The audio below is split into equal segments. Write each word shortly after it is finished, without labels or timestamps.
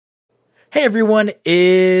Hey everyone,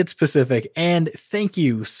 it's Pacific, and thank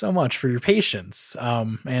you so much for your patience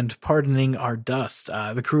and pardoning our dust.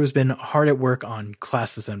 The crew has been hard at work on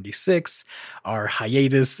Class of 76, our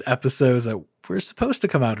hiatus episodes that were supposed to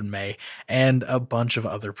come out in May, and a bunch of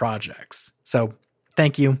other projects. So,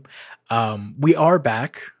 thank you. We are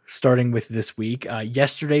back, starting with this week.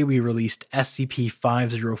 Yesterday we released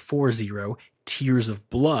SCP-5040, Tears of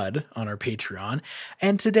Blood on our Patreon,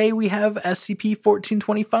 and today we have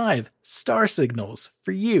SCP-1425, Star Signals,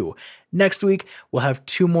 for you. Next week, we'll have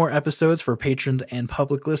 2 more episodes for patrons and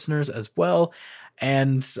public listeners as well,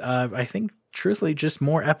 and I think, truthfully, just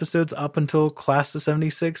more episodes up until Class of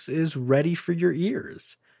 76 is ready for your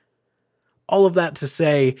ears. All of that to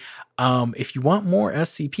say, if you want more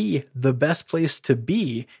SCP, the best place to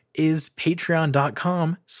be is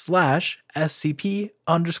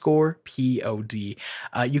patreon.com/SCP_POD.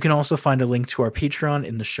 You can also find a link to our Patreon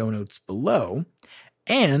in the show notes below.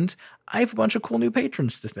 And I have a bunch of cool new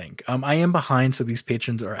patrons to thank. I am behind, so these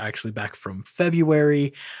patrons are actually back from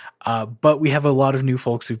February. But we have a lot of new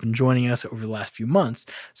folks who've been joining us over the last few months.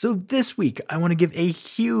 So this week, I want to give a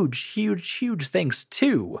huge thanks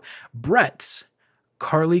to Brett,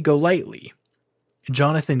 Carly Golightly,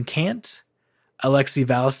 Jonathan Kant, Alexei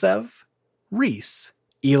Valisev, Reese,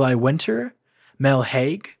 Eli Winter, Mel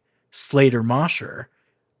Haig, Slater Mosher,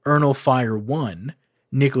 Ernal Fire 1,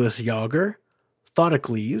 Nicholas Yager,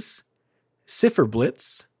 Thoticles,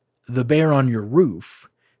 Cipherblitz, The Bear on Your Roof,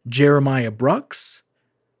 Jeremiah Brooks,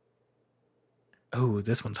 oh,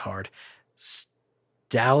 this one's hard,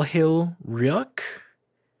 Stalhill Ryuk,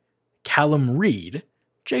 Callum Reed,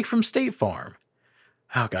 Jake from State Farm.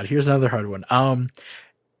 Oh god, here's another hard one.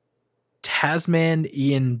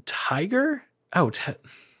 Tasmanian Tiger? Oh,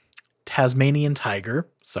 Tasmanian Tiger,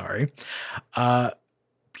 sorry.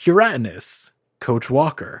 Puratinus, Coach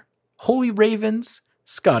Walker, Holy Ravens,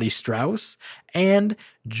 Scotty Strauss, and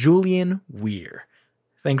Julian Weir.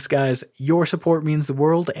 Thanks, guys. Your support means the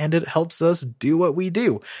world, and it helps us do what we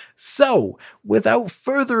do. So, without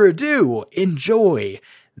further ado, enjoy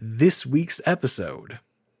this week's episode.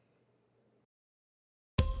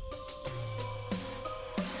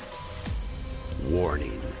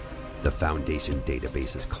 Warning. The Foundation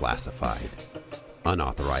database is classified.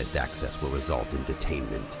 Unauthorized access will result in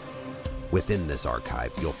detainment. Within this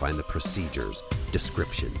archive, you'll find the procedures,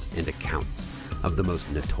 descriptions, and accounts of the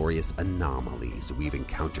most notorious anomalies we've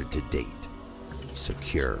encountered to date.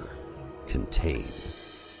 Secure, contain,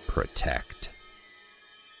 protect.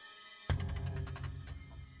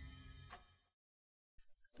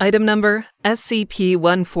 Item number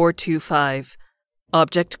SCP-1425.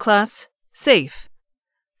 Object class Safe.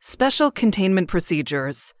 Special containment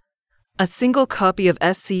procedures. A single copy of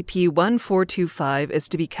SCP-1425 is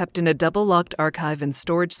to be kept in a double-locked archive in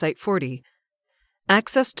Storage Site 40.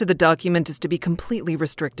 Access to the document is to be completely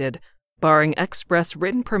restricted, barring express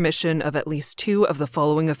written permission of at least 2 of the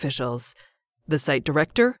following officials: the Site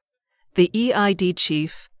Director, the EID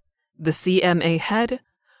Chief, the CMA Head,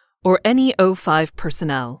 or any O5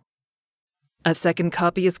 personnel. A second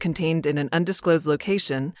copy is contained in an undisclosed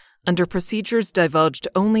location under procedures divulged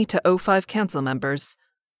only to O5 Council members.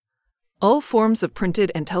 All forms of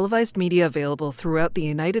printed and televised media available throughout the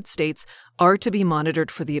United States are to be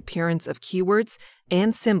monitored for the appearance of keywords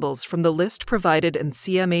and symbols from the list provided in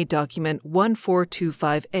CMA Document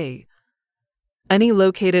 1425A. Any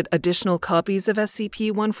located additional copies of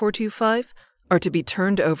SCP-1425 are to be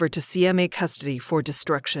turned over to CMA custody for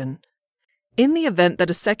destruction. In the event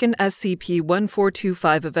that a second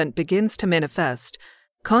SCP-1425 event begins to manifest,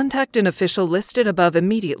 contact an official listed above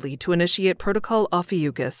immediately to initiate Protocol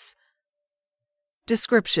Ophiuchus.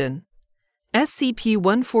 Description: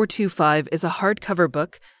 SCP-1425 is a hardcover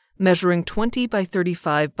book measuring 20 by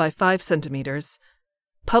 35 by 5 centimeters,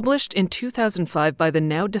 published in 2005 by the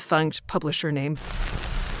now-defunct publisher name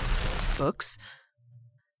Books.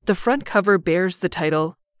 The front cover bears the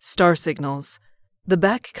title Star Signals. The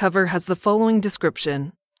back cover has the following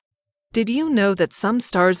description. Did you know that some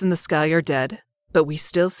stars in the sky are dead, but we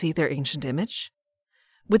still see their ancient image?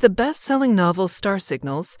 With the best-selling novel Star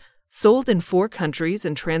Signals, sold in 4 countries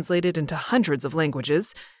and translated into hundreds of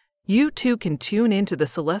languages, you too can tune into the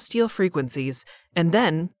celestial frequencies and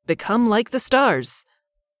then become like the stars.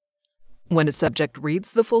 When a subject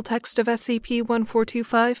reads the full text of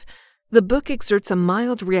SCP-1425, the book exerts a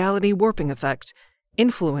mild reality warping effect,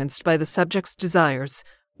 influenced by the subject's desires,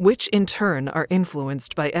 which in turn are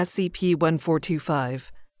influenced by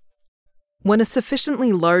SCP-1425. When a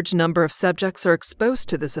sufficiently large number of subjects are exposed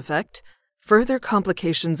to this effect, further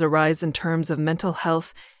complications arise in terms of mental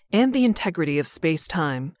health and the integrity of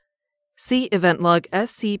space-time. See event log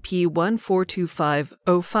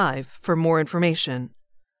SCP-1425-05 for more information.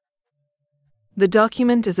 The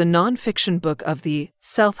document is a non-fiction book of the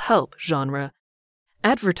self-help genre,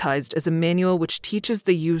 advertised as a manual which teaches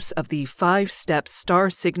the use of the 5-step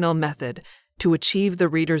star signal method to achieve the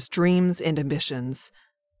reader's dreams and ambitions.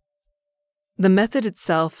 The method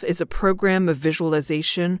itself is a program of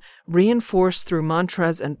visualization reinforced through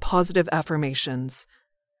mantras and positive affirmations.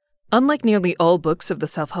 Unlike nearly all books of the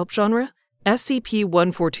self-help genre,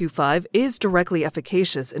 SCP-1425 is directly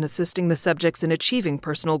efficacious in assisting the subjects in achieving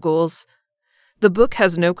personal goals. The book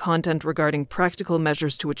has no content regarding practical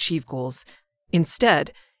measures to achieve goals.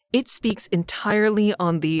 Instead, it speaks entirely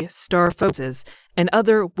on the star focuses and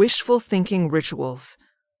other wishful thinking rituals.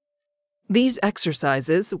 These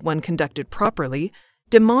exercises, when conducted properly,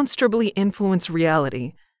 demonstrably influence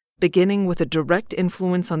reality, beginning with a direct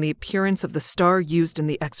influence on the appearance of the star used in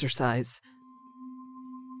the exercise.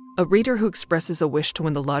 A reader who expresses a wish to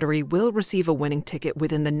win the lottery will receive a winning ticket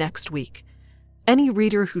within the next week. Any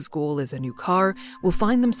reader whose goal is a new car will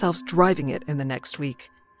find themselves driving it in the next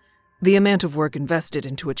week. The amount of work invested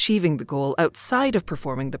into achieving the goal outside of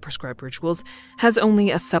performing the prescribed rituals has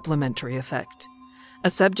only a supplementary effect.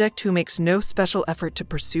 A subject who makes no special effort to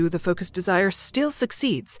pursue the focused desire still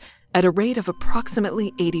succeeds at a rate of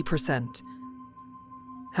approximately 80%.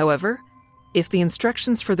 However, if the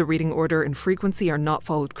instructions for the reading order and frequency are not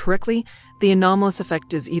followed correctly, the anomalous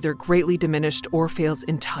effect is either greatly diminished or fails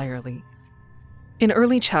entirely. In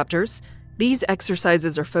early chapters, these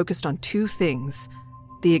exercises are focused on 2 things: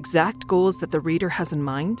 the exact goals that the reader has in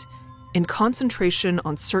mind, and concentration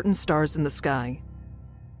on certain stars in the sky.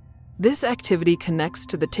 This activity connects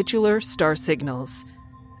to the titular star signals.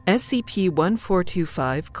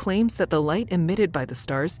 SCP-1425 claims that the light emitted by the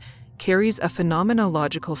stars carries a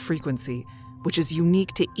phenomenological frequency, which is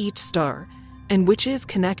unique to each star, and which is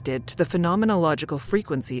connected to the phenomenological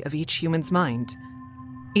frequency of each human's mind.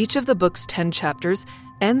 Each of the book's 10 chapters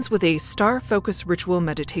ends with a star focus ritual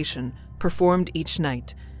meditation performed each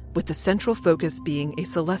night, with the central focus being a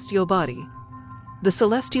celestial body. The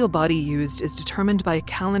celestial body used is determined by a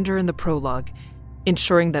calendar in the prologue,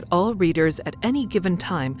 ensuring that all readers at any given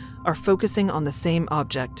time are focusing on the same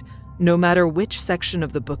object, no matter which section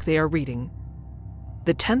of the book they are reading.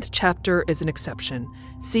 The 10th chapter is an exception.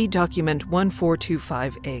 See document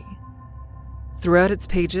 1425A. Throughout its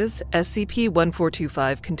pages,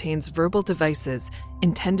 SCP-1425 contains verbal devices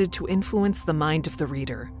intended to influence the mind of the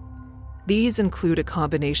reader. These include a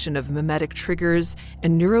combination of mimetic triggers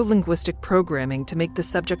and neuro-linguistic programming to make the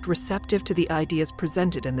subject receptive to the ideas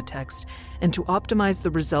presented in the text and to optimize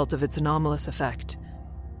the result of its anomalous effect.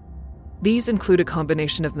 These include a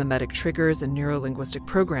combination of mimetic triggers and neuro-linguistic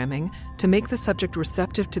programming to make the subject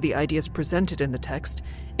receptive to the ideas presented in the text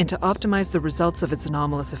and to optimize the results of its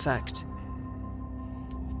anomalous effect.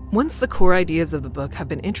 Once the core ideas of the book have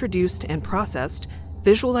been introduced and processed,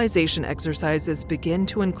 visualization exercises begin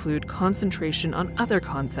to include concentration on other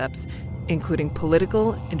concepts, including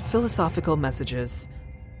political and philosophical messages.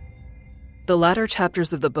 The latter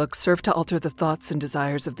chapters of the book serve to alter the thoughts and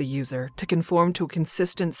desires of the user to conform to a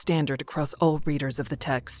consistent standard across all readers of the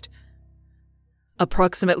text.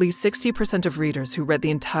 Approximately 60% of readers who read the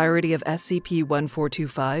entirety of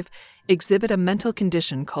SCP-1425 exhibit a mental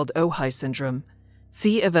condition called Ojai syndrome.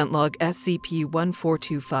 See event log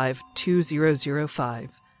SCP-1425-2005.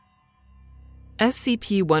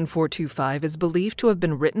 SCP-1425 is believed to have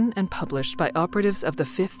been written and published by operatives of the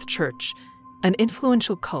Fifth Church, an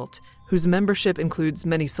influential cult whose membership includes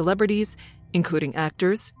many celebrities, including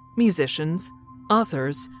actors, musicians,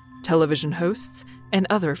 authors, television hosts, and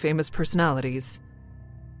other famous personalities.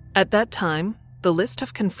 At that time, the list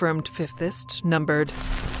of confirmed Fifthists numbered,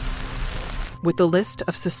 with the list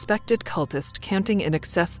of suspected cultists counting in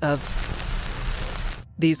excess of.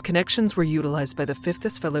 These connections were utilized by the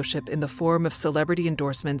Fifthist Fellowship in the form of celebrity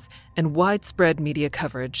endorsements and widespread media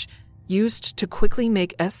coverage, used to quickly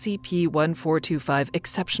make SCP-1425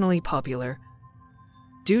 exceptionally popular.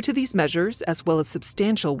 Due to these measures, as well as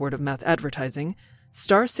substantial word-of-mouth advertising,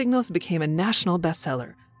 Star Signals became a national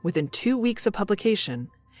bestseller within 2 weeks of publication,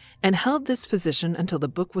 and held this position until the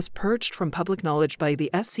book was purged from public knowledge by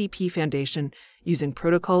the SCP Foundation using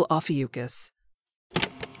Protocol Ophiuchus.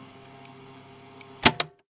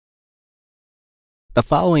 The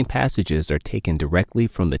following passages are taken directly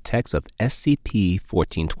from the text of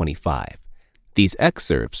SCP-1425. These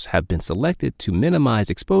excerpts have been selected to minimize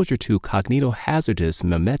exposure to cognitohazardous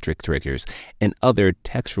mimetic triggers and other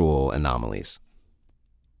textual anomalies.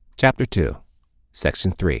 Chapter 2,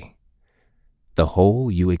 Section 3. The whole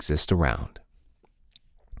you exist around.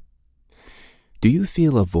 Do you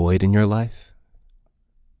feel a void in your life?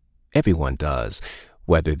 Everyone does,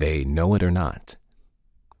 whether they know it or not.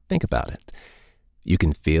 Think about it. You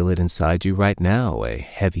can feel it inside you right now, a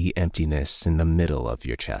heavy emptiness in the middle of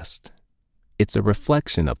your chest. It's a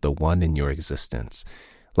reflection of the one in your existence,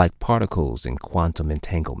 like particles in quantum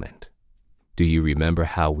entanglement. Do you remember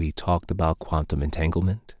how we talked about quantum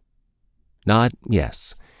entanglement? Nod,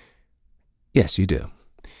 yes. Yes, you do.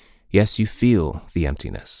 Yes, you feel the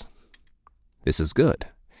emptiness. This is good.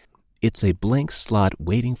 It's a blank slot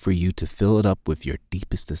waiting for you to fill it up with your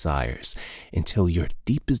deepest desires until your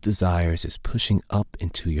deepest desires is pushing up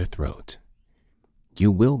into your throat.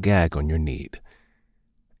 You will gag on your need.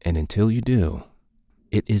 And until you do,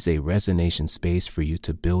 it is a resonation space for you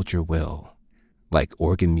to build your will, like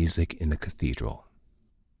organ music in the cathedral.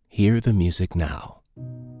 Hear the music now.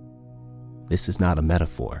 This is not a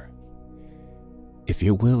metaphor. If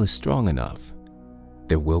your will is strong enough,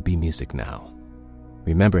 there will be music now.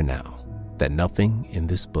 Remember now that nothing in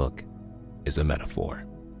this book is a metaphor.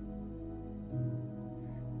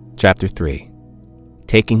 Chapter 3.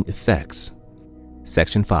 Taking Effects.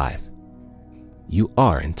 Section 5. You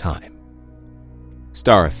are in time.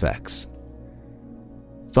 Star Effects.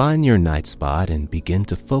 Find your night spot and begin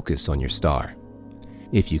to focus on your star.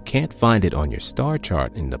 If you can't find it on your star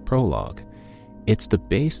chart in the prologue, it's the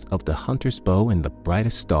base of the hunter's bow and the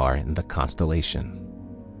brightest star in the constellation.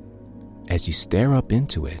 As you stare up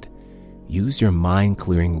into it, use your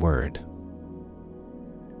mind-clearing word.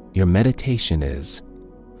 Your meditation is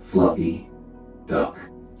Fluffy Duck.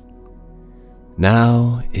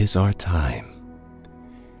 Now is our time.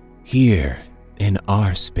 Here in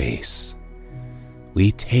our space,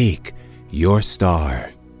 we take your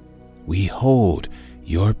star. We hold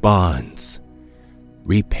your bonds.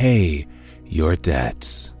 Repay your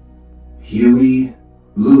debts. Huey,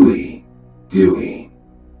 Louie, Dewey.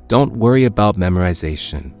 Don't worry about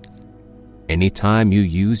memorization. Anytime you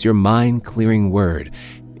use your mind-clearing word,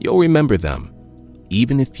 you'll remember them,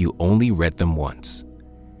 even if you only read them once.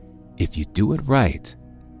 If you do it right,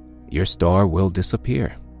 your star will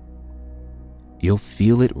disappear. You'll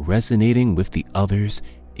feel it resonating with the others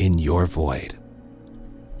in your void.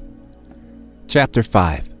 Chapter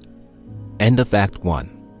 5. End of Act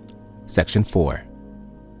 1. Section 4.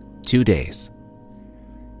 2 days.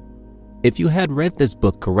 If you had read this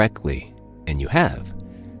book correctly, and you have,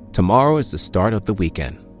 tomorrow is the start of the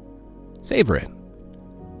weekend. Savor it.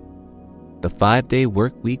 The 5-day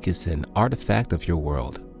work week is an artifact of your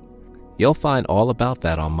world. You'll find all about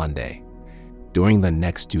that on Monday. During the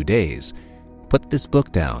next 2 days, put this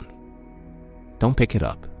book down. Don't pick it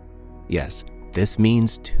up. Yes, this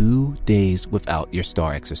means 2 days without your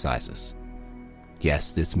star exercises.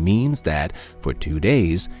 Yes, this means that for 2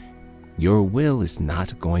 days, your will is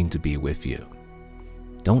not going to be with you.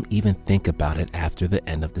 Don't even think about it after the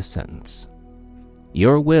end of the sentence.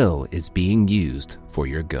 Your will is being used for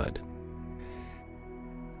your good.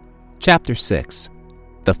 Chapter 6.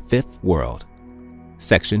 The Fifth World.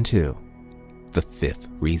 Section 2. The Fifth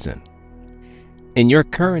Reason. In your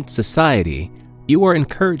current society, you are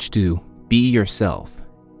encouraged to be yourself,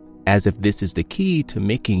 as if this is the key to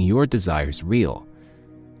making your desires real.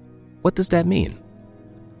 What does that mean?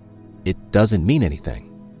 It doesn't mean anything.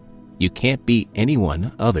 You can't be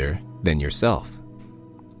anyone other than yourself.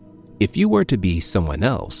 If you were to be someone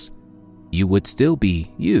else, you would still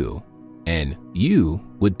be you, and you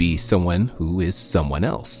would be someone who is someone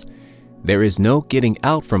else. There is no getting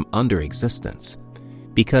out from under existence.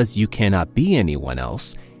 Because you cannot be anyone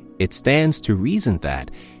else, it stands to reason that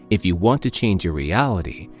if you want to change your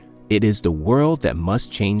reality, it is the world that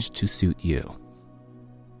must change to suit you.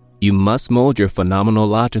 You must mold your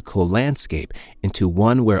phenomenological landscape into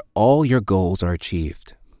one where all your goals are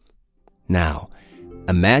achieved. Now,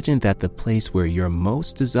 imagine that the place where your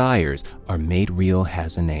most desires are made real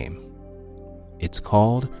has a name. It's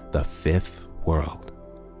called the Fifth World.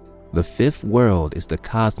 The Fifth World is the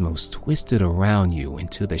cosmos twisted around you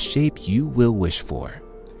into the shape you will wish for.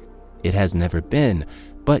 It has never been,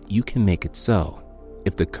 but you can make it so.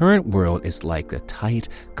 If the current world is like a tight,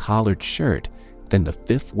 collared shirt, then the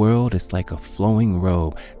Fifth World is like a flowing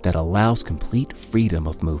robe that allows complete freedom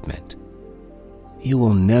of movement. You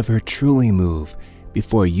will never truly move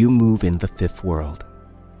before you move in the Fifth World.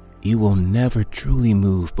 You will never truly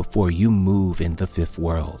move before you move in the Fifth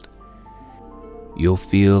World. You'll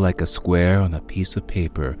feel like a square on a piece of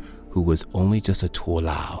paper who was only just a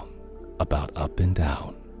tuolau about up and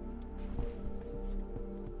down.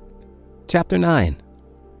 Chapter 9.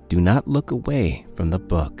 Do not look away from the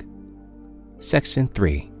book. Section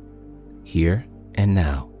 3. Here and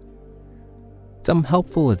Now. Some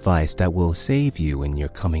helpful advice that will save you in your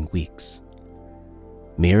coming weeks.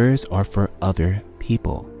 Mirrors are for other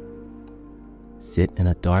people. Sit in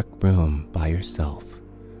a dark room by yourself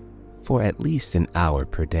for at least an hour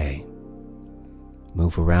per day.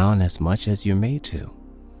 Move around as much as you're made to.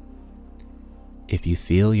 If you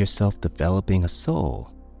feel yourself developing a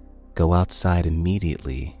soul, go outside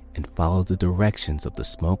immediately and follow the directions of the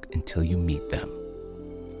smoke until you meet them.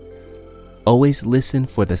 Always listen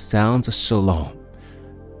for the sounds of shalom,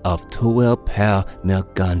 of Tuel Per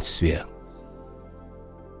Merganswil.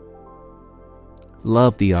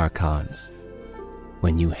 Love the Archons.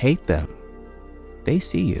 When you hate them, they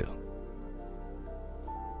see you.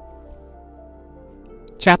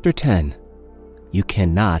 Chapter 10. You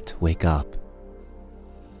Cannot Wake Up.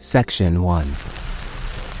 Section 1.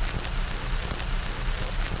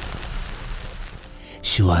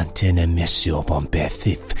 Shuantene Monsieur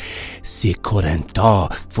Bombethif, si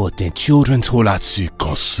Corenta for the children's Holatsi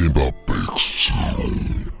Simba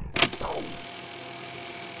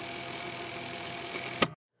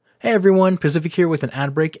Hey everyone, Pacific here with an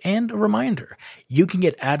ad break and a reminder. You can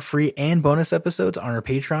get ad-free and bonus episodes on our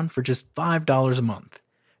Patreon for just $5 a month.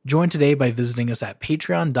 Join today by visiting us at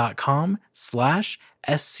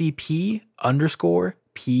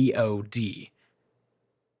patreon.com/SCP_POD.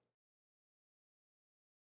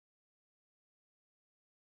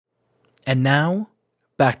 And now,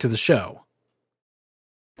 back to the show.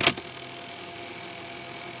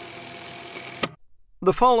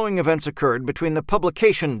 The following events occurred between the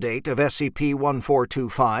publication date of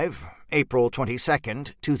SCP-1425, April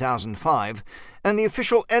 22, 2005, and the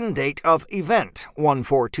official end date of Event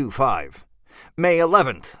 1425, May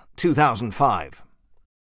 11, 2005.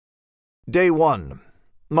 Day 1,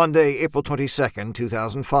 Monday, April 22,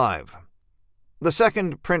 2005. The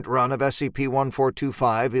second print run of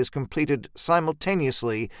SCP-1425 is completed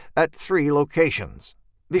simultaneously at 3 locations.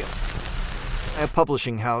 A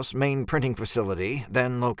publishing house main printing facility,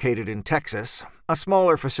 then located in Texas, a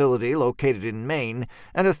smaller facility located in Maine,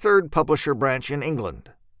 and a third publisher branch in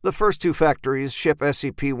England. The first 2 factories ship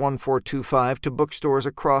SCP-1425 to bookstores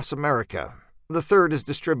across America. The third is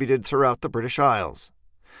distributed throughout the British Isles.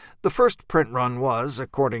 The first print run was,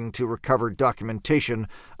 according to recovered documentation,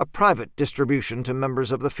 a private distribution to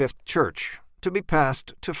members of the Fifth Church, to be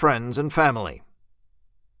passed to friends and family.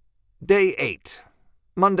 Day 8.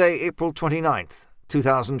 Monday, April 29,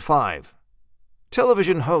 2005.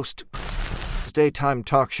 Television host daytime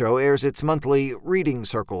talk show airs its monthly Reading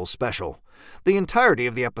Circle special. The entirety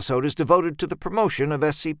of the episode is devoted to the promotion of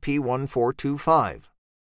SCP-1425.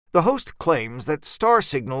 The host claims that star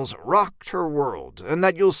signals rocked her world and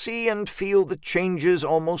that you'll see and feel the changes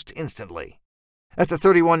almost instantly. At the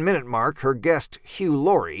 31-minute mark, her guest, Hugh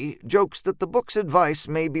Laurie, jokes that the book's advice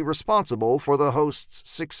may be responsible for the host's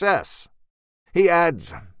success. He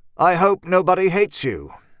adds, "I hope nobody hates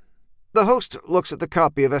you." The host looks at the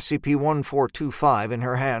copy of SCP-1425 in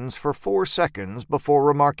her hands for 4 seconds before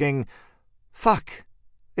remarking, "Fuck,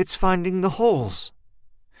 it's finding the holes."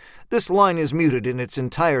 This line is muted in its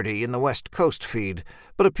entirety in the West Coast feed,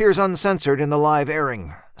 but appears uncensored in the live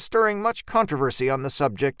airing, stirring much controversy on the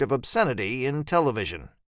subject of obscenity in television.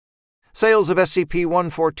 Sales of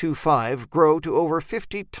SCP-1425 grow to over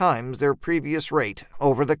 50 times their previous rate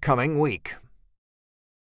over the coming week.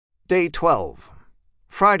 Day 12.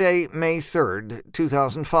 Friday, May 3,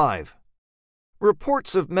 2005.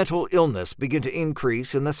 Reports of mental illness begin to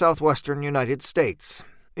increase in the southwestern United States.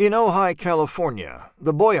 In Ojai, California,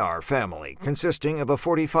 the Boyar family, consisting of a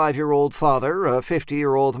 45-year-old father, a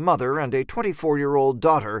 50-year-old mother, and a 24-year-old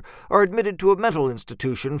daughter, are admitted to a mental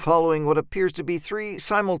institution following what appears to be 3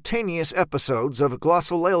 simultaneous episodes of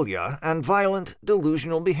glossolalia and violent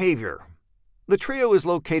delusional behavior. The trio is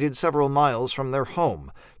located several miles from their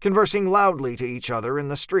home, conversing loudly to each other in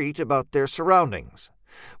the street about their surroundings.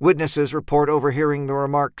 Witnesses report overhearing the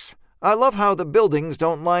remarks, "I love how the buildings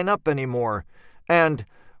don't line up anymore," and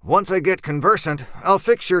 "Once I get conversant, I'll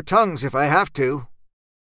fix your tongues if I have to."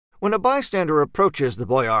 When a bystander approaches the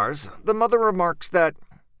Boyars, the mother remarks that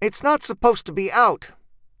it's not supposed to be out,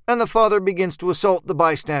 and the father begins to assault the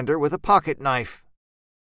bystander with a pocket knife.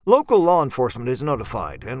 Local law enforcement is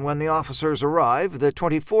notified, and when the officers arrive, the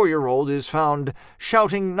 24-year-old is found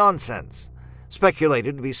shouting nonsense,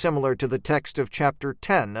 speculated to be similar to the text of Chapter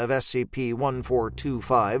 10 of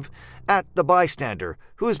SCP-1425, at the bystander,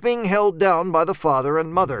 who is being held down by the father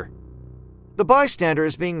and mother. The bystander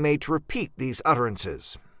is being made to repeat these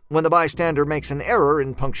utterances. When the bystander makes an error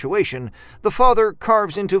in punctuation, the father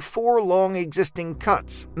carves into 4 long existing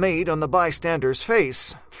cuts made on the bystander's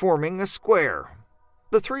face, forming a square.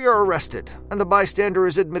 The 3 are arrested, and the bystander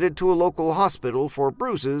is admitted to a local hospital for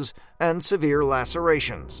bruises and severe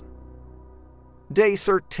lacerations. Day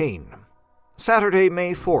 13. Saturday,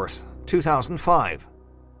 May 4th, 2005.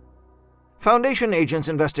 Foundation agents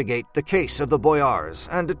investigate the case of the Boyars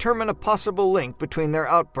and determine a possible link between their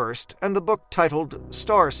outburst and the book titled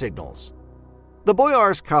Star Signals. The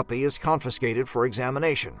Boyars' copy is confiscated for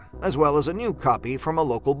examination, as well as a new copy from a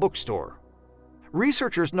local bookstore.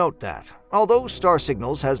 Researchers note that, although Star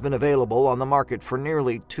Signals has been available on the market for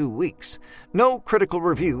nearly 2 weeks, no critical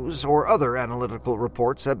reviews or other analytical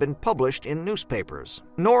reports have been published in newspapers,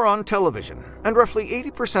 nor on television, and roughly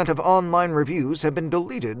 80% of online reviews have been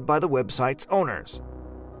deleted by the website's owners.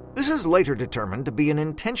 This is later determined to be an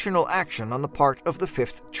intentional action on the part of the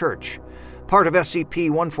Fifth Church. Part of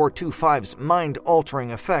SCP-1425's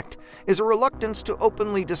mind-altering effect is a reluctance to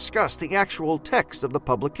openly discuss the actual text of the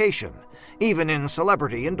publication, even in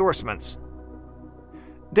celebrity endorsements.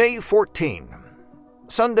 Day 14,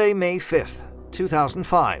 Sunday, May 5th,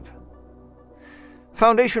 2005.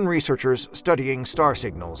 Foundation researchers studying star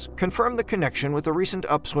signals confirm the connection with the recent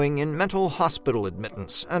upswing in mental hospital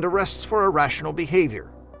admittance and arrests for irrational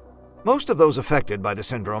behavior. Most of those affected by the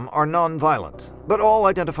syndrome are non-violent, but all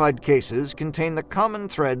identified cases contain the common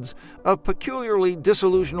threads of peculiarly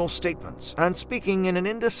disillusional statements and speaking in an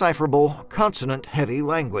indecipherable, consonant-heavy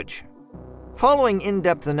language. Following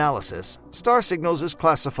in-depth analysis, Star Signals is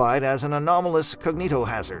classified as an anomalous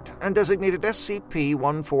cognitohazard and designated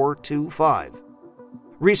SCP-1425.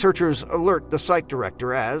 Researchers alert the site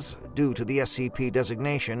director as, due to the SCP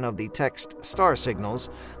designation of the text Star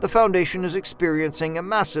Signals, the Foundation is experiencing a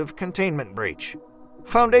massive containment breach.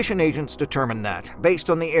 Foundation agents determine that,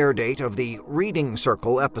 based on the air date of the Reading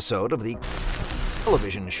Circle episode of the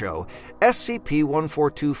television show,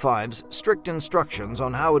 SCP-1425's strict instructions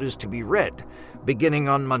on how it is to be read, beginning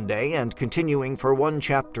on Monday and continuing for 1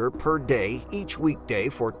 chapter per day each weekday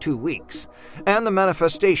for 2 weeks, and the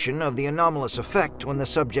manifestation of the anomalous effect when the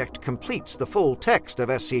subject completes the full text of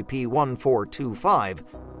SCP-1425,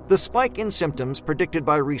 the spike in symptoms predicted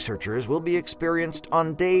by researchers will be experienced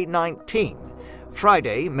on Day 19,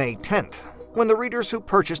 Friday, May 10th, when the readers who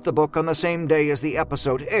purchased the book on the same day as the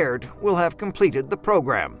episode aired will have completed the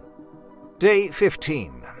program. Day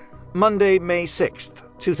 15, Monday, May 6th,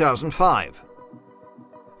 2005.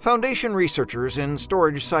 Foundation researchers in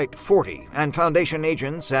Storage Site 40 and Foundation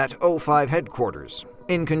agents at O5 headquarters,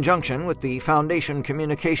 in conjunction with the Foundation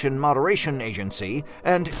Communication Moderation Agency,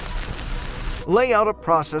 and lay out a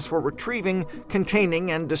process for retrieving,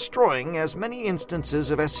 containing, and destroying as many instances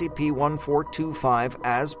of SCP-1425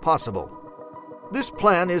 as possible. This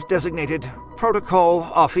plan is designated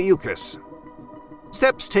Protocol Ophiuchus.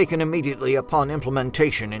 Steps taken immediately upon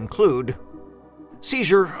implementation include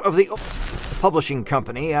seizure of the publishing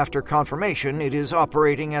company after confirmation it is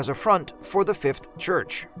operating as a front for the Fifth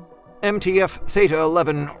Church. MTF Theta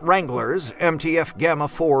 11 Wranglers, MTF Gamma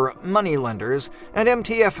 4 Moneylenders, and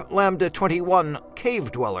MTF Lambda 21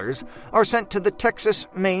 Cave Dwellers are sent to the Texas,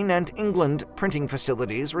 Maine, and England printing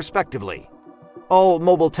facilities, respectively. All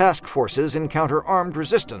mobile task forces encounter armed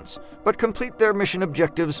resistance, but complete their mission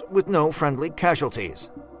objectives with no friendly casualties.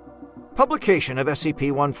 Publication of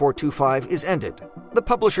SCP-1425 is ended. The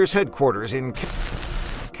publisher's headquarters in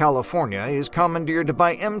California is commandeered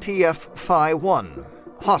by MTF Phi 1,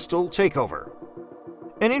 Hostile Takeover.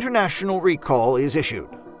 An international recall is issued.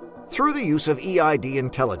 Through the use of EID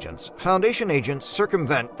intelligence, Foundation agents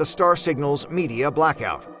circumvent the Star Signals media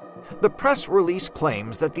blackout. The press release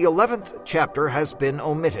claims that the 11th chapter has been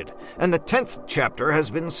omitted, and the 10th chapter has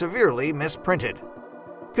been severely misprinted.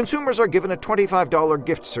 Consumers are given a $25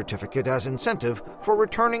 gift certificate as incentive for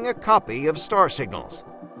returning a copy of Star Signals.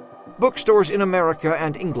 Bookstores in America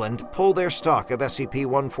and England pull their stock of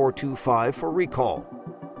SCP-1425 for recall.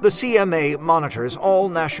 The CMA monitors all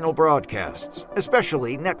national broadcasts,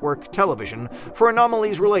 especially network television, for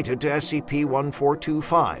anomalies related to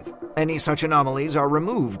SCP-1425. Any such anomalies are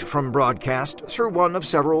removed from broadcast through one of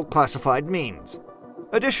several classified means.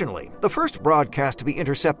 Additionally, the first broadcast to be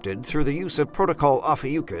intercepted through the use of Protocol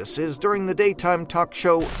Ophiuchus is during the daytime talk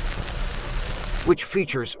show, which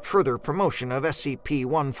features further promotion of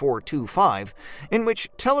SCP-1425, in which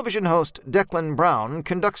television host Declan Brown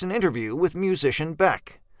conducts an interview with musician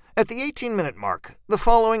Beck. At the 18-minute mark, the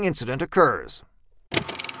following incident occurs.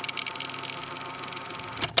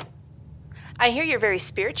 I hear you're very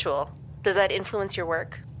spiritual. Does that influence your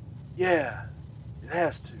work? Yeah, it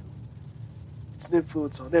has to. It's an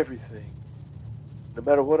influence on everything. No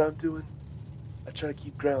matter what I'm doing, I try to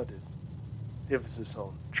keep grounded. Emphasis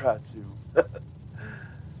on try to.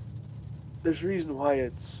 There's a reason why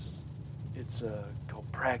it's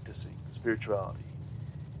called practicing spirituality.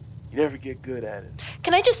 You never get good at it.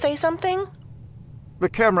 Can I just say something? The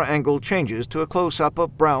camera angle changes to a close-up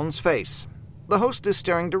of Brown's face. The host is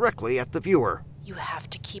staring directly at the viewer. You have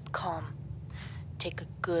to keep calm. Take a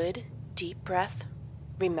good, Deep breath.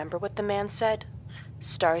 Remember what the man said?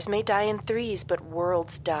 Stars may die in 3s, but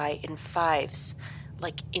worlds die in 5s,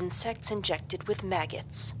 like insects injected with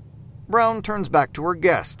maggots. Brown turns back to her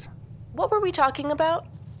guest. What were we talking about?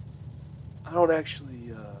 I don't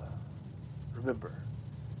actually, remember.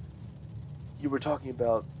 You were talking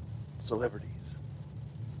about celebrities.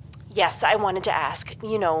 Yes, I wanted to ask.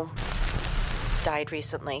 Died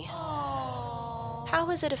recently. How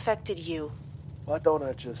has it affected you? Why don't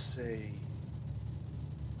I just say,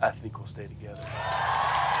 I think we'll stay together?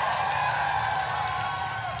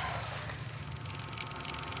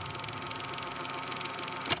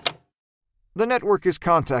 The network is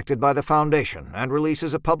contacted by the Foundation and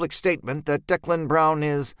releases a public statement that Declan Brown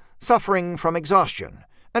is suffering from exhaustion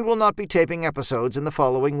and will not be taping episodes in the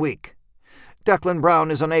following week. Declan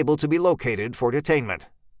Brown is unable to be located for detainment.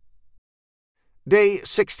 Day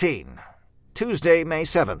 16, Tuesday, May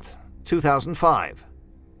 7th, 2005.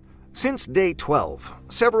 Since Day 12,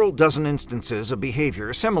 several dozen instances of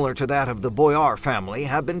behavior similar to that of the Boyar family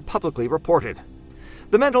have been publicly reported.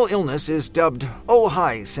 The mental illness is dubbed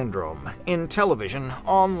Ojai syndrome in television,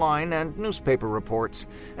 online, and newspaper reports,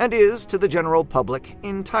 and is, to the general public,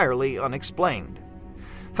 entirely unexplained.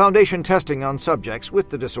 Foundation testing on subjects with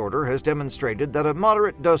the disorder has demonstrated that a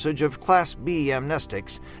moderate dosage of Class B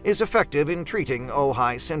amnestics is effective in treating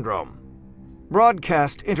Ojai syndrome.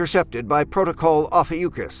 Broadcast intercepted by Protocol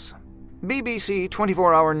Ophiuchus. BBC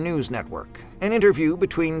 24-hour news network. An interview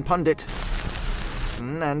between pundit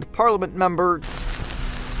and Parliament member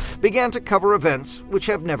began to cover events which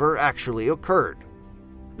have never actually occurred.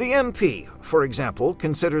 The MP, for example,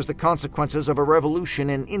 considers the consequences of a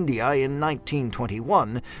revolution in India in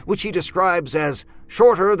 1921, which he describes as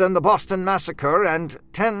shorter than the Boston Massacre and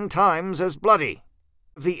 10 times as bloody.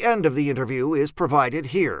 The end of the interview is provided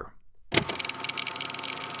here.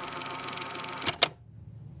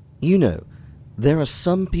 There are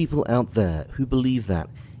some people out there who believe that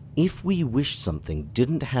if we wish something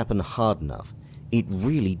didn't happen hard enough, it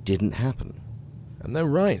really didn't happen. And they're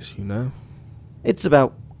right, It's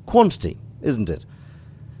about quantity, isn't it?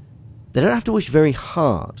 They don't have to wish very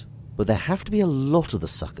hard, but there have to be a lot of the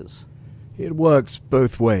suckers. It works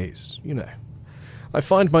both ways, I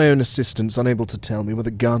find my own assistants unable to tell me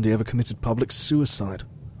whether Gandhi ever committed public suicide.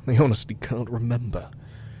 They honestly can't remember.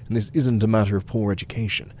 And this isn't a matter of poor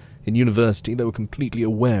education. In university, they were completely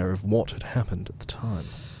aware of what had happened at the time.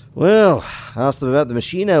 Well, ask them about the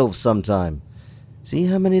machine elves sometime. See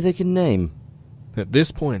how many they can name. At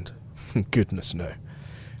this point, goodness no.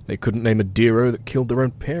 They couldn't name a Dero that killed their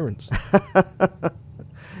own parents.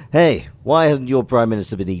 Hey, why hasn't your Prime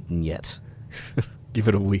Minister been eaten yet? Give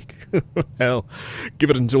it a week. Hell,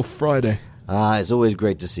 give it until Friday. It's always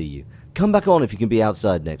great to see you. Come back on if you can be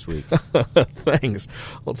outside next week. Thanks.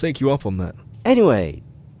 I'll take you up on that. Anyway,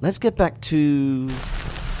 let's get back to...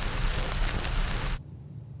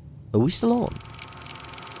 Are we still on?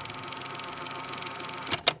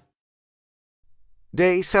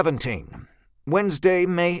 Day 17, Wednesday,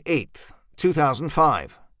 May 8th,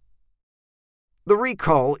 2005. The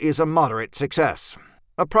recall is a moderate success.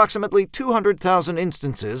 Approximately 200,000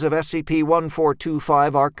 instances of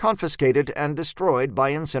SCP-1425 are confiscated and destroyed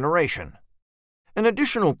by incineration. An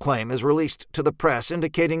additional claim is released to the press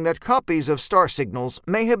indicating that copies of star signals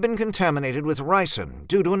may have been contaminated with ricin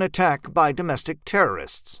due to an attack by domestic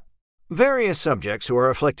terrorists. Various subjects who are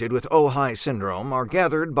afflicted with Ojai syndrome are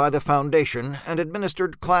gathered by the Foundation and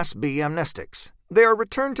administered Class B amnestics. They are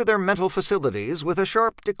returned to their mental facilities with a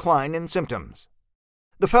sharp decline in symptoms.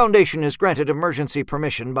 The Foundation is granted emergency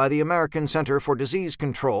permission by the American Center for Disease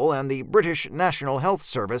Control and the British National Health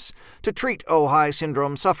Service to treat Ojai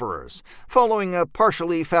syndrome sufferers, following a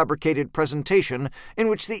partially fabricated presentation in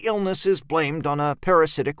which the illness is blamed on a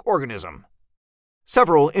parasitic organism.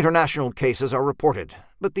 Several international cases are reported,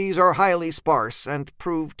 but these are highly sparse and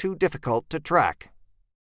prove too difficult to track.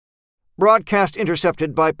 Broadcast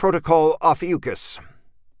intercepted by Protocol Ophiuchus.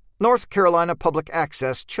 North Carolina Public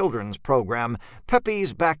Access Children's Program,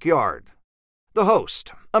 Pepe's Backyard. The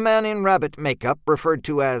host, a man in rabbit makeup referred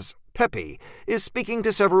to as Pepe, is speaking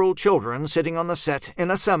to several children sitting on the set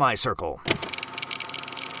in a semicircle.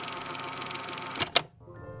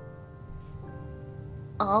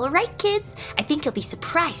 All right, kids. I think you'll be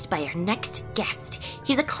surprised by our next guest.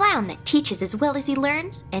 He's a clown that teaches as well as he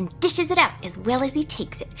learns and dishes it out as well as he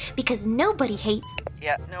takes it, because nobody hates...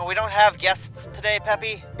 Yeah, no, we don't have guests today,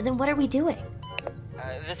 Peppy. Then what are we doing?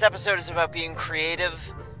 This episode is about being creative.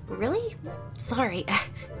 Really? Sorry.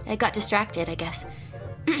 I got distracted, I guess.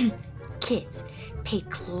 Kids, pay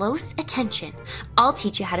close attention. I'll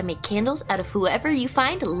teach you how to make candles out of whoever you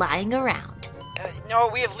find lying around. No,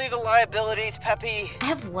 we have legal liabilities, Peppy.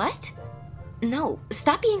 Have what? No,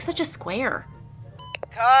 stop being such a square.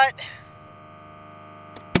 Cut.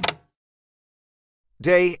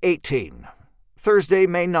 Day 18. Thursday,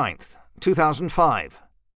 May 9th, 2005.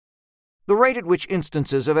 The rate at which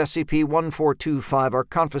instances of SCP-1425 are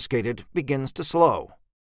confiscated begins to slow.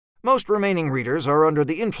 Most remaining readers are under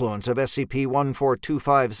the influence of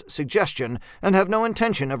SCP-1425's suggestion and have no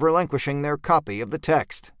intention of relinquishing their copy of the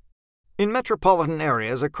text. In metropolitan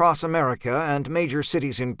areas across America and major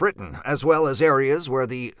cities in Britain, as well as areas where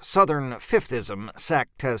the Southern Fifthism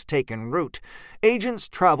sect has taken root, agents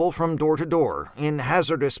travel from door to door in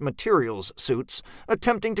hazardous materials suits,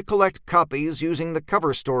 attempting to collect copies using the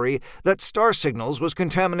cover story that Star Signals was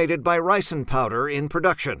contaminated by ricin powder in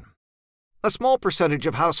production. A small percentage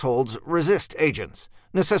of households resist agents,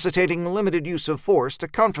 necessitating limited use of force to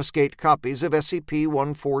confiscate copies of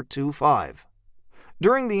SCP-1425.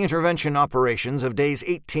 During the intervention operations of days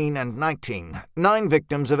 18 and 19, 9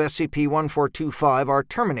 victims of SCP-1425 are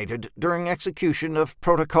terminated during execution of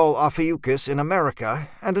Protocol Ophiuchus in America,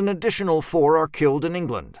 and an additional 4 are killed in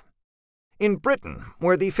England. In Britain,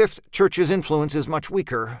 where the Fifth Church's influence is much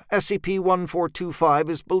weaker, SCP-1425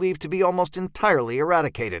 is believed to be almost entirely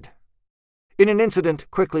eradicated. In an incident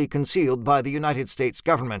quickly concealed by the United States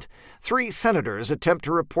government, 3 senators attempt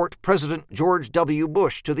to report President George W.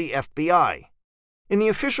 Bush to the FBI. In the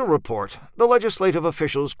official report, the legislative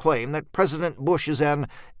officials claim that President Bush is an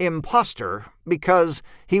imposter because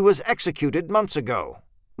he was executed months ago.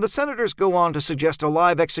 The senators go on to suggest a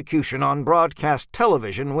live execution on broadcast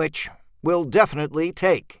television, which will definitely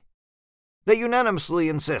take. They unanimously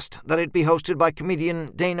insist that it be hosted by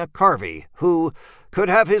comedian Dana Carvey, who could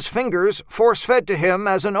have his fingers force-fed to him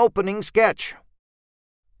as an opening sketch.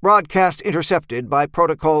 Broadcast intercepted by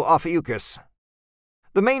Protocol Ophiuchus.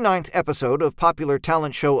 The May 9th episode of popular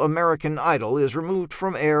talent show American Idol is removed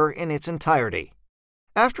from air in its entirety.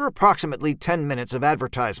 After approximately 10 minutes of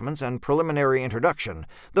advertisements and preliminary introduction,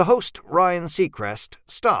 the host, Ryan Seacrest,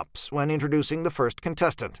 stops when introducing the first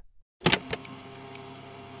contestant.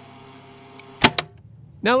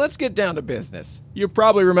 Now let's get down to business. You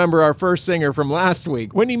probably remember our first singer from last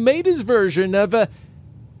week when he made his version of a...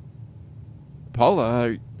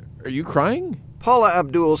 Paula, are you crying? Paula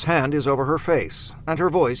Abdul's hand is over her face, and her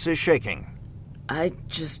voice is shaking. I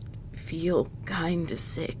just feel kinda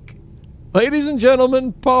sick. Ladies and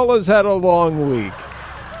gentlemen, Paula's had a long week.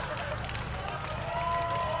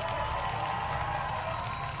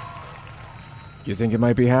 You think it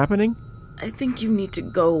might be happening? I think you need to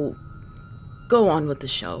go on with the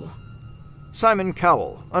show. Simon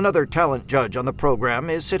Cowell, another talent judge on the program,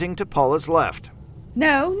 is sitting to Paula's left.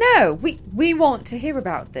 No, we want to hear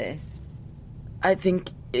about this. I think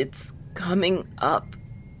it's coming up.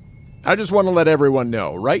 I just want to let everyone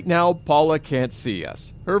know, right now, Paula can't see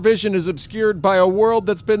us. Her vision is obscured by a world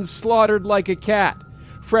that's been slaughtered like a cat.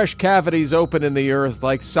 Fresh cavities open in the earth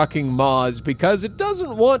like sucking maws because it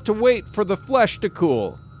doesn't want to wait for the flesh to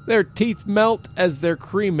cool. Their teeth melt as they're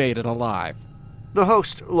cremated alive. The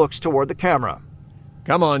host looks toward the camera.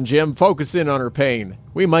 Come on, Jim, focus in on her pain.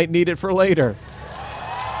 We might need it for later.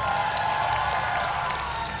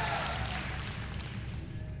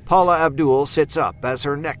 Paula Abdul sits up as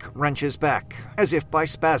her neck wrenches back, as if by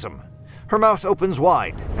spasm. Her mouth opens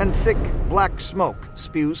wide, and thick, black smoke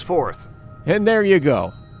spews forth. And there you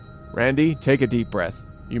go. Randy, take a deep breath.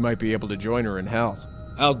 You might be able to join her in hell.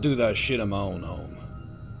 I'll do that shit on my own home.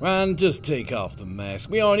 Ryan, just take off the mask.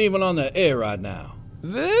 We aren't even on the air right now.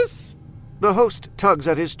 This? The host tugs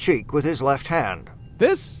at his cheek with his left hand.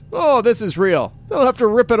 This? Oh, this is real. They'll have to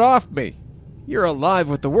rip it off me. You're alive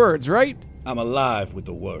with the words, right? I'm alive with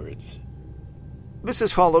the words. This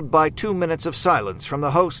is followed by 2 minutes of silence from the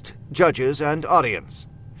host, judges, and audience.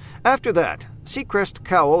 After that, Seacrest,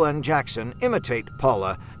 Cowell, and Jackson imitate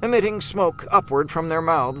Paula, emitting smoke upward from their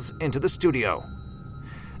mouths into the studio.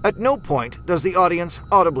 At no point does the audience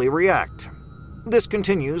audibly react. This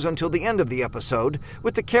continues until the end of the episode,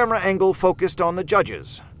 with the camera angle focused on the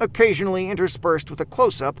judges, occasionally interspersed with a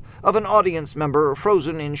close-up of an audience member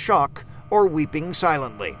frozen in shock or weeping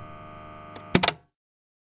silently.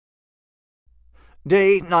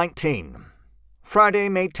 Day 19. Friday,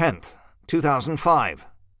 May 10th, 2005.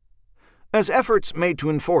 As efforts made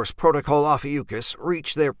to enforce Protocol Ophiuchus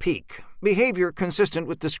reach their peak, behavior consistent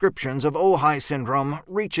with descriptions of Ojai syndrome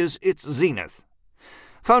reaches its zenith.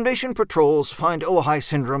 Foundation patrols find Ojai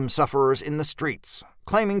syndrome sufferers in the streets,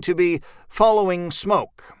 claiming to be following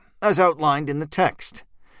smoke, as outlined in the text.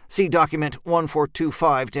 See document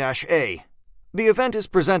 1425-A. The event is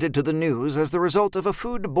presented to the news as the result of a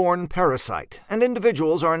food-borne parasite, and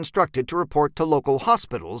individuals are instructed to report to local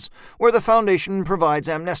hospitals, where the Foundation provides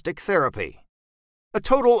amnestic therapy. A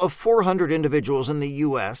total of 400 individuals in the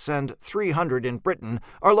U.S. and 300 in Britain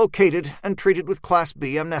are located and treated with Class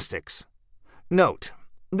B amnestics. Note: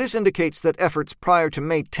 this indicates that efforts prior to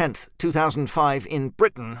May 10, 2005 in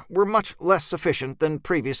Britain were much less sufficient than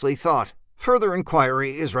previously thought. Further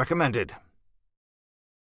inquiry is recommended.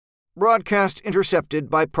 Broadcast intercepted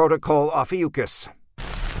by Protocol Ophiuchus.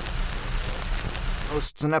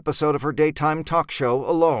 Hosts an episode of her daytime talk show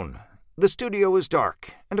alone. The studio is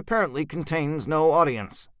dark and apparently contains no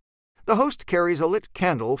audience. The host carries a lit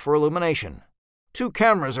candle for illumination. 2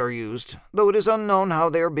 cameras are used, though it is unknown how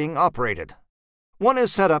they are being operated. One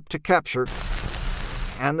is set up to capture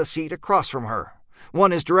and the seat across from her.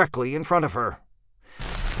 One is directly in front of her.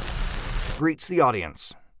 Greets the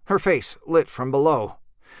audience, her face lit from below.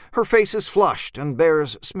 Her face is flushed and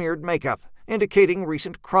bears smeared makeup, indicating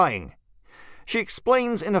recent crying. She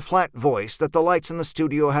explains in a flat voice that the lights in the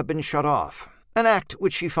studio have been shut off, an act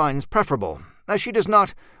which she finds preferable, as she does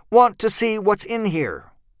not want to see what's in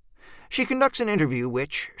here. She conducts an interview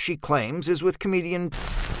which, she claims, is with comedian.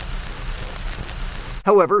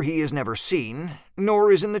 However, he is never seen,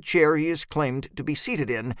 nor is in the chair he is claimed to be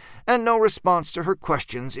seated in, and no response to her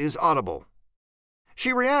questions is audible.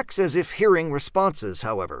 She reacts as if hearing responses,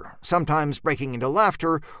 however, sometimes breaking into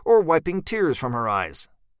laughter or wiping tears from her eyes.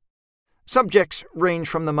 Subjects range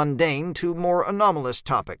from the mundane to more anomalous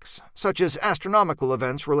topics, such as astronomical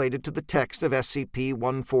events related to the text of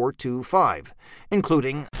SCP-1425,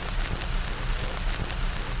 including,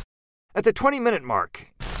 at the 20-minute mark,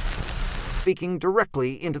 speaking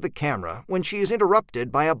directly into the camera when she is interrupted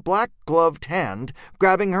by a black-gloved hand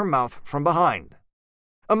grabbing her mouth from behind.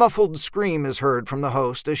 A muffled scream is heard from the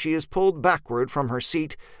host as she is pulled backward from her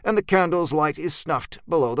seat and the candle's light is snuffed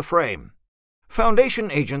below the frame. Foundation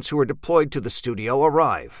agents who are deployed to the studio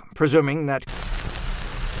arrive, presuming that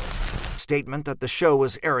statement that the show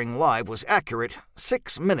was airing live was accurate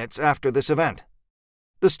 6 minutes after this event.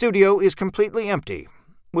 The studio is completely empty,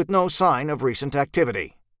 with no sign of recent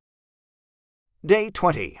activity. Day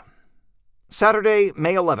 20. Saturday,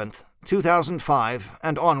 May 11th, 2005,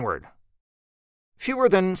 and onward. Fewer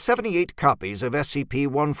than 78 copies of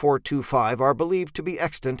SCP-1425 are believed to be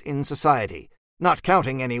extant in society, not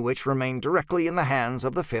counting any which remain directly in the hands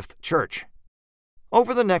of the Fifth Church.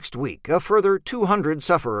 Over the next week, a further 200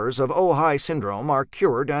 sufferers of Ojai syndrome are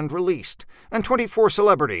cured and released, and 24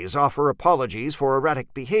 celebrities offer apologies for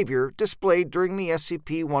erratic behavior displayed during the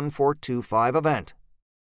SCP-1425 event.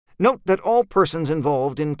 Note that all persons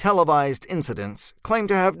involved in televised incidents claim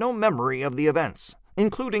to have no memory of the events,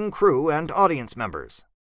 including crew and audience members.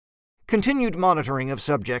 Continued monitoring of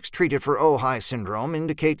subjects treated for Ojai syndrome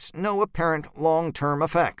indicates no apparent long-term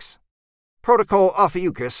effects. Protocol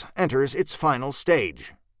Ophiuchus enters its final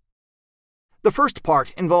stage. The first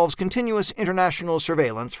part involves continuous international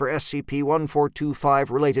surveillance for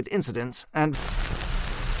SCP-1425-related incidents and...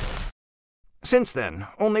 Since then,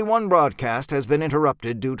 only one broadcast has been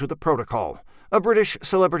interrupted due to the protocol, a British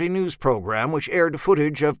celebrity news program which aired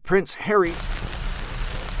footage of Prince Harry,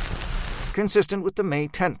 consistent with the May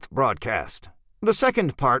 10th broadcast. The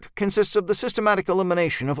second part consists of the systematic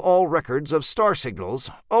elimination of all records of star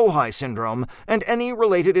signals, Ojai syndrome, and any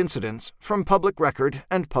related incidents from public record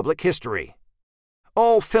and public history.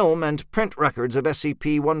 All film and print records of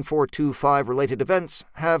SCP-1425-related events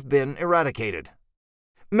have been eradicated.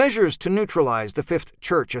 Measures to neutralize the Fifth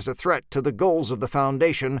Church as a threat to the goals of the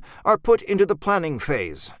Foundation are put into the planning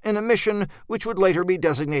phase in a mission which would later be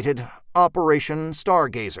designated Operation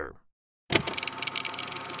Stargazer.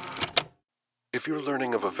 If you're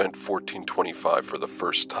learning of Event 1425 for the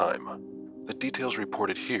first time, the details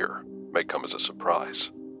reported here may come as a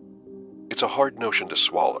surprise. It's a hard notion to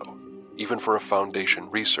swallow, even for a Foundation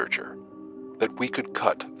researcher, that we could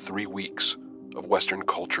cut 3 weeks of Western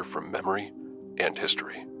culture from memory and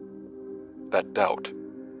history. That doubt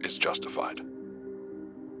is justified.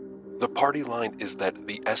 The party line is that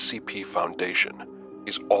the SCP Foundation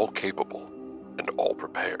is all capable and all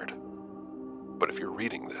prepared. But if you're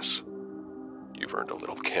reading this, you've earned a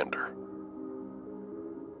little candor.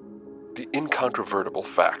 The incontrovertible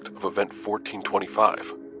fact of Event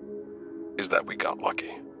 1425 is that we got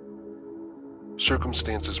lucky.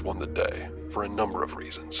 Circumstances won the day for a number of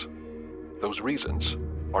reasons. Those reasons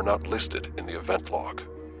are not listed in the event log.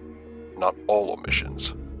 Not all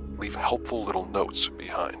omissions leave helpful little notes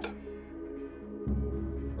behind.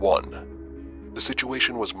 1. The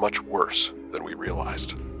situation was much worse than we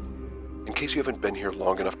realized. In case you haven't been here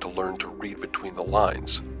long enough to learn to read between the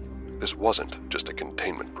lines, this wasn't just a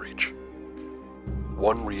containment breach.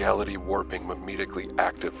 One reality-warping, mimetically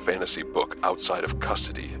active fantasy book outside of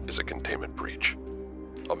custody is a containment breach.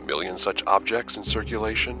 1 million such objects in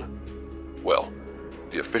circulation? Well,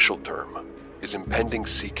 The official term is Impending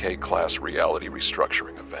CK-Class Reality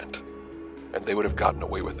Restructuring Event, and they would have gotten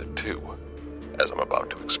away with it too, as I'm about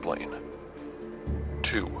to explain.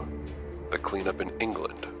 2. The cleanup in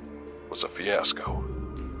England was a fiasco.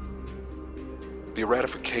 The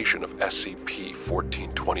ratification of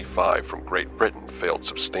SCP-1425 from Great Britain failed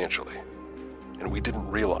substantially, and we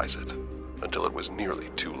didn't realize it until it was nearly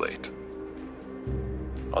too late.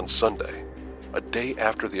 On Sunday, a day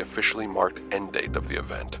after the officially marked end date of the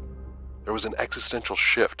event, there was an existential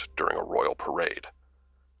shift during a royal parade,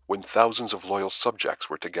 when thousands of loyal subjects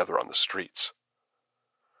were together on the streets.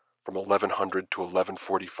 From 1100 to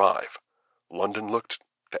 1145, London looked,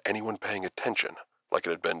 to anyone paying attention, like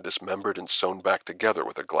it had been dismembered and sewn back together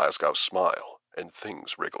with a Glasgow smile and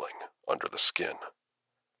things wriggling under the skin.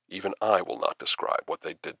 Even I will not describe what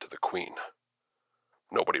they did to the Queen.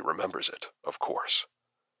 Nobody remembers it, of course,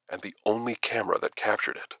 and the only camera that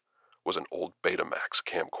captured it was an old Betamax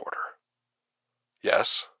camcorder.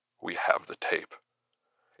 Yes, we have the tape.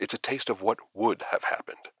 It's a taste of what would have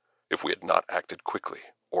happened if we had not acted quickly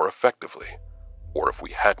or effectively, or if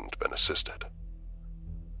we hadn't been assisted.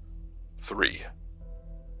 3.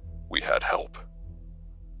 We had help.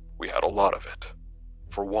 We had a lot of it.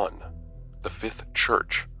 For one, the Fifth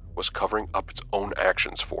Church was covering up its own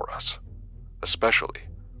actions for us, especially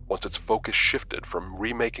once its focus shifted from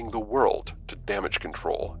remaking the world to damage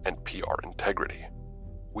control and PR integrity.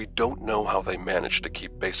 We don't know how they managed to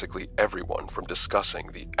keep basically everyone from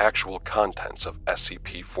discussing the actual contents of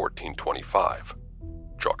SCP-1425,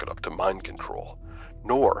 chalk it up to mind control,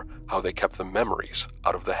 nor how they kept the memories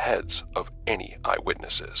out of the heads of any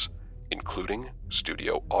eyewitnesses, including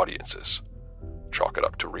studio audiences. Chalk it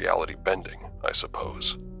up to reality bending, I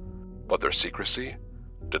suppose. But their secrecy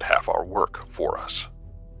did half our work for us.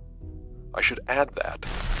 I should add that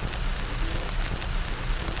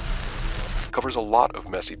covers a lot of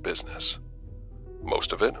messy business.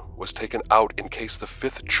 Most of it was taken out in case the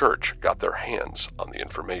Fifth Church got their hands on the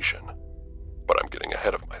information. But I'm getting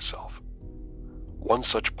ahead of myself. One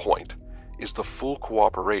such point is the full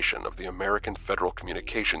cooperation of the American Federal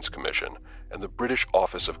Communications Commission and the British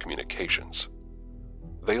Office of Communications.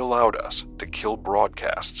 They allowed us to kill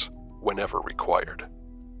broadcasts whenever required.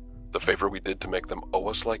 The favor we did to make them owe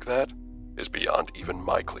us like that is beyond even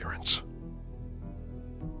my clearance.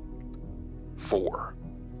 4.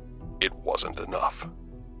 It wasn't enough.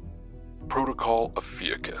 Protocol of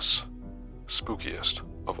Fiacus, spookiest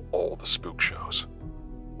of all the spook shows,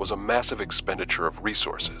 was a massive expenditure of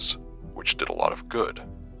resources, which did a lot of good,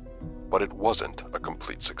 but it wasn't a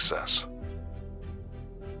complete success.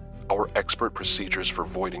 Our expert procedures for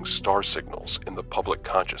voiding star signals in the public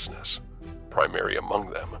consciousness, primary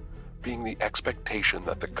among them being the expectation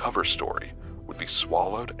that the cover story would be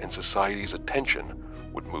swallowed and society's attention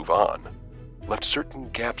would move on, left certain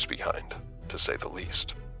gaps behind, to say the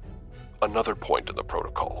least. Another point in the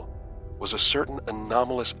protocol was a certain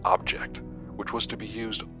anomalous object which was to be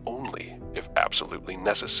used only if absolutely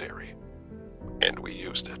necessary, and we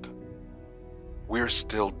used it. We're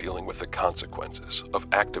still dealing with the consequences of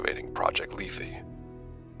activating Project Lethe,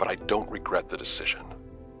 but I don't regret the decision.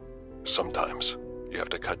 Sometimes you have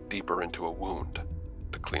to cut deeper into a wound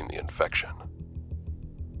to clean the infection.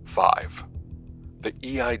 5. The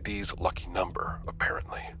EID's lucky number,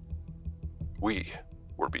 apparently. We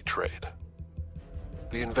were betrayed.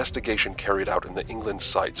 The investigation carried out in the England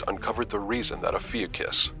sites uncovered the reason that a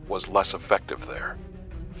fiacus was less effective there.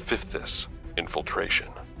 Fifthis infiltration.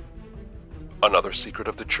 Another secret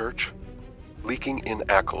of the Church? Leaking in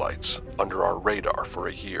acolytes under our radar for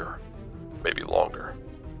a year, maybe longer.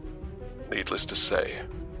 Needless to say,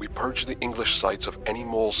 we purged the English sites of any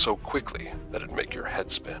mole so quickly that it'd make your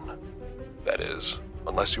head spin. That is,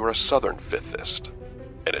 unless you're a Southern Fifthist,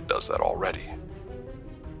 and it does that already.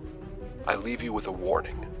 I leave you with a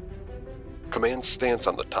warning. Command's stance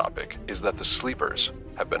on the topic is that the sleepers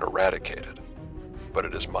have been eradicated, but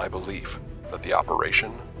it is my belief that the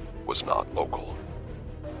operation was not local.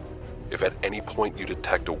 If at any point you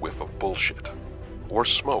detect a whiff of bullshit, or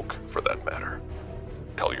smoke for that matter,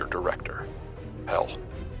 tell your director. Hell,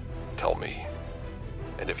 tell me.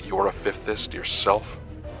 And if you're a Fifthist yourself,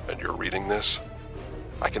 and you're reading this,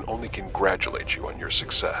 I can only congratulate you on your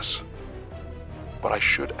success. But I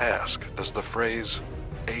should ask, does the phrase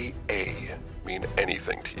AA mean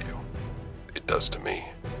anything to you? It does to me.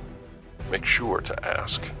 Make sure to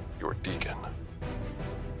ask your deacon.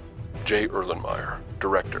 J. Erlenmeyer,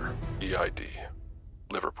 Director, EID,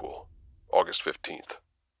 Liverpool, August 15th,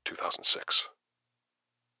 2006.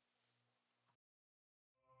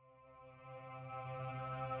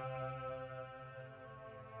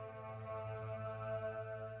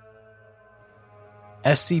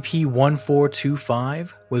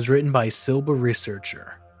 SCP-1425 was written by Silba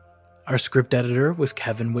Researcher. Our script editor was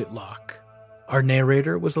Kevin Whitlock. Our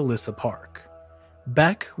narrator was Alyssa Park.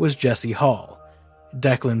 Beck was Jesse Hall.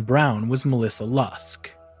 Declan Brown was Melissa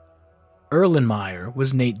Lusk. Erlenmeyer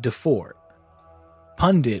was Nate DeFort.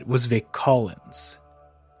 Pundit was Vic Collins.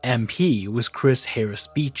 MP was Chris Harris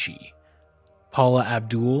Beachy. Paula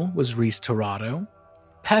Abdul was Reese Torado.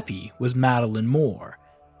 Peppy was Madeline Moore.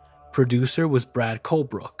 Producer was Brad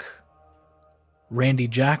Colebrook. Randy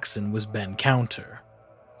Jackson was Ben Counter.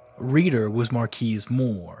 Reader was Marquise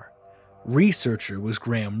Moore. Researcher was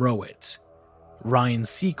Graham Rowett. Ryan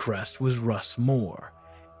Seacrest was Russ Moore.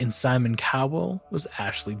 And Simon Cowell was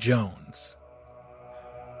Ashley Jones.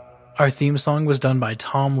 Our theme song was done by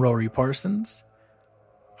Tom Rory Parsons.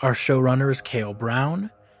 Our showrunner is Cale Brown.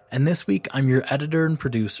 And this week I'm your editor and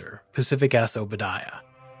producer, Pacific S. Obadiah.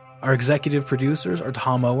 Our executive producers are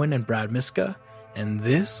Tom Owen and Brad Miska, and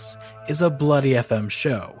this is a Bloody FM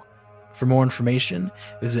show. For more information,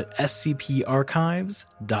 visit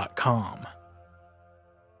scparchives.com.